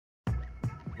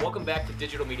Welcome back to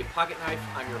Digital Media Pocket Knife.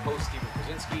 I'm your host, Steven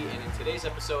Krasinski, and in today's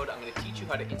episode, I'm going to teach you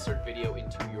how to insert video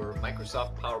into your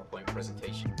Microsoft PowerPoint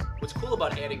presentation. What's cool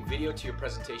about adding video to your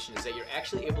presentation is that you're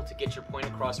actually able to get your point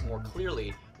across more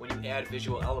clearly when you add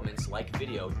visual elements like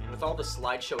video. And with all the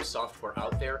slideshow software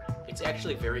out there, it's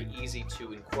actually very easy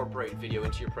to incorporate video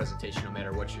into your presentation no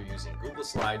matter what you're using: Google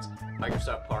Slides,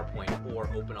 Microsoft PowerPoint, or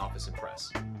OpenOffice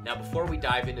Impress. Now, before we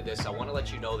dive into this, I want to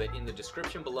let you know that in the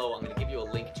description below, I'm going to give you a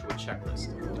link to a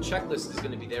checklist. The checklist is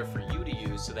going to be there for you to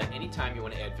use so that anytime you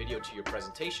want to add video to your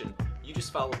presentation, you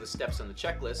just follow the steps on the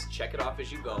checklist, check it off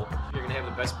as you go. You're going to have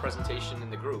the best presentation in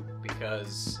the group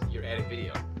because you're adding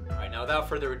video. Alright, now without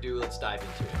further ado, let's dive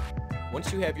into it.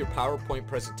 Once you have your PowerPoint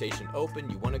presentation open,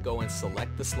 you want to go and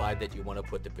select the slide that you want to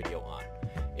put the video on.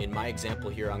 In my example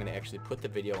here, I'm going to actually put the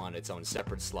video on its own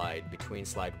separate slide between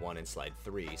slide 1 and slide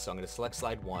 3. So I'm going to select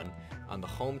slide 1. On the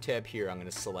Home tab here, I'm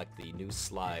going to select the new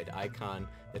slide icon.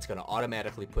 That's going to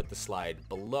automatically put the slide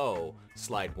below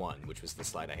slide 1, which was the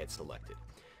slide I had selected.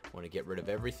 I want to get rid of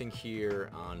everything here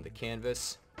on the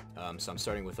canvas, so I'm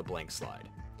starting with a blank slide.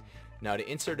 Now, to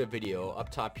insert a video, up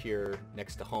top here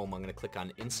next to Home, I'm going to click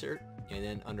on Insert, and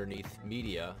then underneath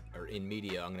Media, or in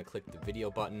Media, I'm going to click the Video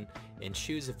button and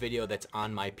choose a video that's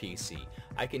on my PC.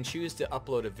 I can choose to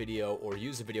upload a video or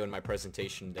use a video in my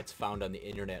presentation that's found on the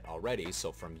internet already,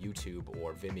 so from YouTube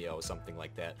or Vimeo, something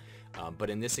like that.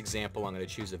 But in this example, I'm going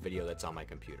to choose a video that's on my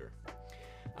computer.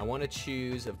 I want to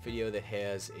choose a video that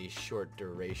has a short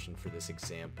duration for this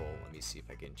example. Let me see if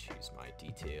I can choose my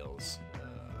details.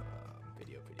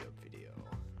 Video.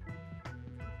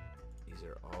 These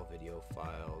are all video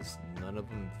files, none of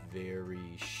them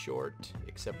very short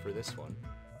except for this one.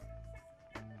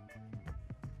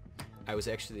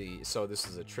 So this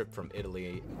is a trip from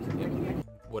Italy. And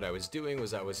what I was doing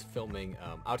was I was filming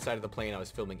outside of the plane, I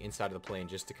was filming inside of the plane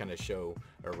just to kind of show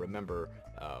or remember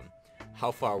how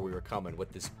far we were coming.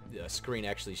 What this screen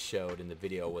actually showed in the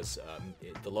video was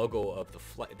the logo of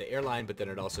the airline, but then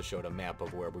it also showed a map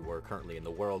of where we were currently in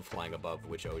the world, flying above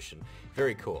which ocean.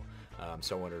 Very cool.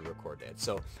 So I wanted to record that.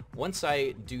 So once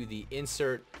I do the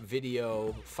insert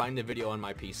video, find the video on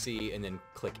my PC, and then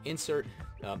click insert,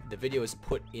 the video is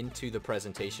put into the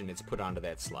presentation. It's put onto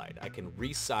that slide. I can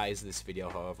resize this video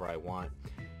however I want.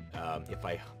 If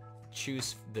I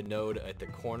choose the node at the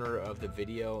corner of the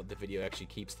video actually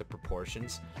keeps the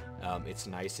proportions. It's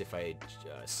nice if I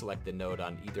select the node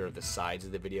on either of the sides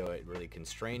of the video. It really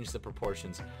constrains the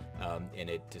proportions and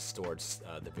it distorts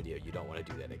the video. You don't want to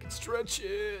do that. I can stretch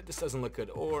it, this doesn't look good,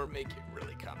 or make it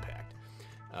really compact.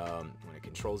 I'm going to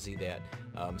Control Z that.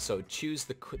 So choose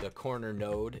the corner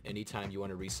node anytime you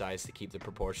want to resize to keep the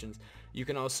proportions. You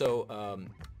can also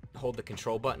hold the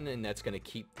control button, and that's going to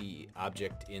keep the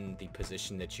object in the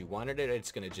position that you wanted it. It's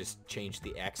going to just change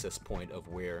the access point of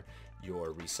where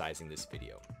you're resizing this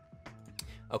video.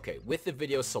 Okay, with the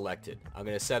video selected, I'm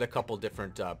going to set a couple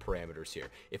different parameters here.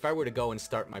 If I were to go and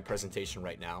start my presentation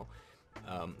right now,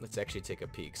 let's actually take a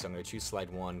peek. So I'm going to choose slide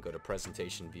 1, go to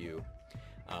presentation view.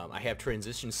 I have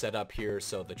transition set up here,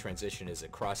 so the transition is a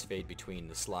crossfade between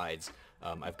the slides.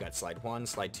 I've got slide 1,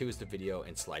 slide 2 is the video,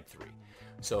 and slide 3.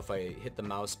 So if I hit the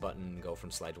mouse button and go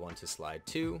from slide 1 to slide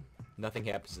 2, nothing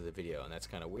happens to the video, and that's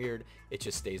kind of weird. It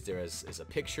just stays there as a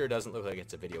picture. It doesn't look like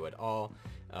it's a video at all.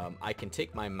 I can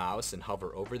take my mouse and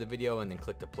hover over the video and then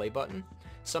click the play button.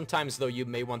 Sometimes, though, you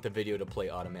may want the video to play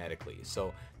automatically.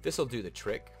 So this will do the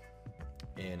trick,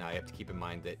 and I have to keep in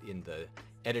mind that in the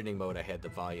editing mode I had the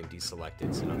volume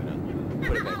deselected, so I'm going to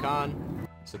put it back on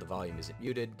so the volume isn't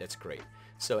muted. That's great.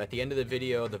 So at the end of the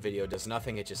video does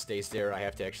nothing. It just stays there. I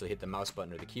have to actually hit the mouse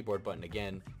button or the keyboard button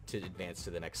again to advance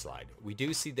to the next slide. We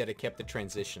do see that it kept the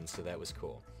transition, so that was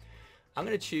cool. I'm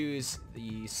going to choose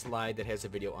the slide that has a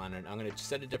video on it. I'm going to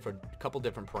set a couple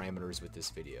different parameters with this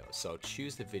video. So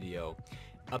choose the video.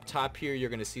 Up top here,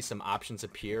 you're going to see some options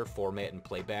appear: format and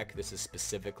playback. This is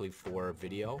specifically for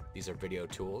video. These are video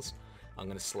tools. I'm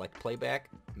going to select playback,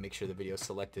 make sure the video is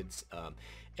selected,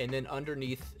 and then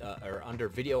underneath or under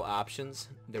video options,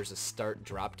 there's a start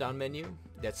drop-down menu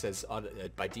that says,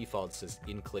 by default, it says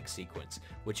in-click sequence.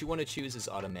 What you want to choose is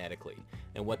automatically,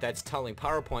 and what that's telling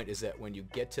PowerPoint is that when you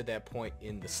get to that point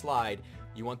in the slide,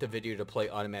 you want the video to play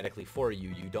automatically for you.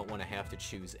 You don't want to have to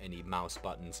choose any mouse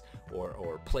buttons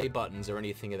or play buttons or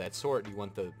anything of that sort. You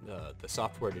want the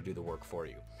software to do the work for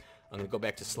you. I'm going to go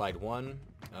back to slide 1,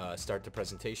 start the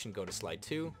presentation, go to slide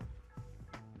 2.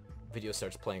 Video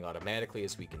starts playing automatically,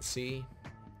 as we can see.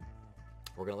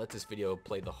 We're going to let this video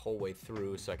play the whole way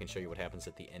through so I can show you what happens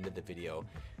at the end of the video.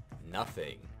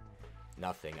 Nothing.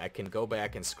 Nothing. I can go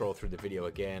back and scroll through the video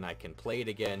again, I can play it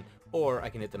again, or I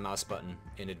can hit the mouse button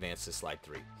and advance to slide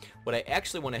 3. What I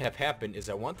actually want to have happen is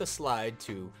I want the slide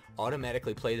to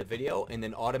automatically play the video and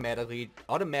then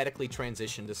automatically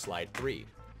transition to slide 3.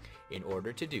 In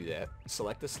order to do that,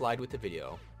 select the slide with the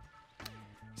video,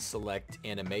 select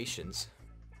animations,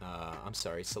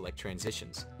 select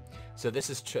transitions. So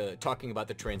this is talking about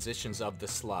the transitions of the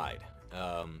slide.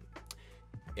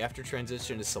 After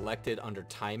transition is selected under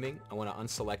timing, I want to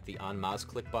unselect the on mouse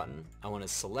click button. I want to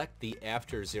select the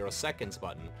after 0 seconds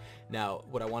button. Now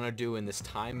what I want to do in this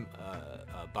time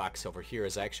box over here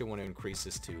is I actually want to increase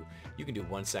this to, you can do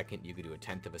 1 second, you can do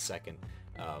 1/10 of a second.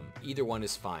 Either one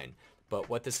is fine. But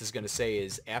what this is going to say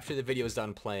is after the video is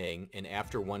done playing and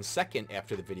after 1 second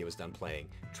after the video is done playing,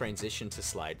 transition to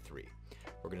slide 3.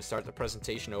 We're going to start the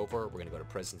presentation over. We're going to go to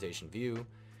presentation view,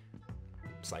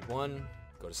 slide 1,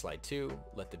 go to slide 2,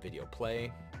 let the video play.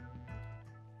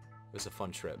 It was a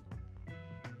fun trip.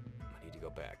 I need to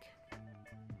go back.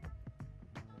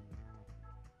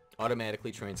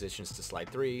 Automatically transitions to slide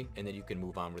 3, and then you can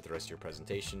move on with the rest of your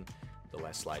presentation. The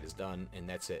last slide is done, and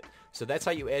that's it. So that's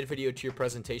how you add video to your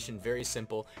presentation. Very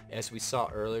simple. As we saw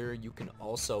earlier, you can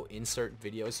also insert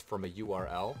videos from a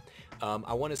URL.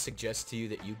 I want to suggest to you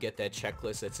that you get that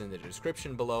checklist that's in the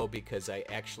description below, because I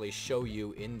actually show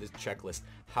you in the checklist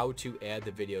how to add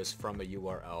the videos from a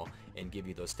URL and give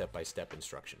you those step-by-step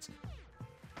instructions.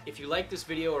 If you liked this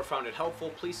video or found it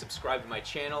helpful, please subscribe to my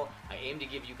channel. I aim to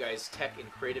give you guys tech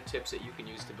and creative tips that you can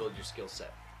use to build your skill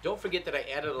set. Don't forget that I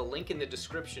added a link in the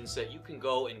description so that you can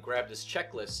go and grab this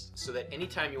checklist so that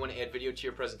anytime you want to add video to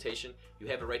your presentation, you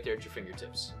have it right there at your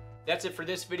fingertips. That's it for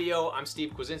this video. I'm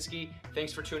Steve Kwasinski.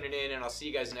 Thanks for tuning in, and I'll see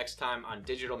you guys next time on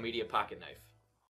Digital Media Pocket Knife.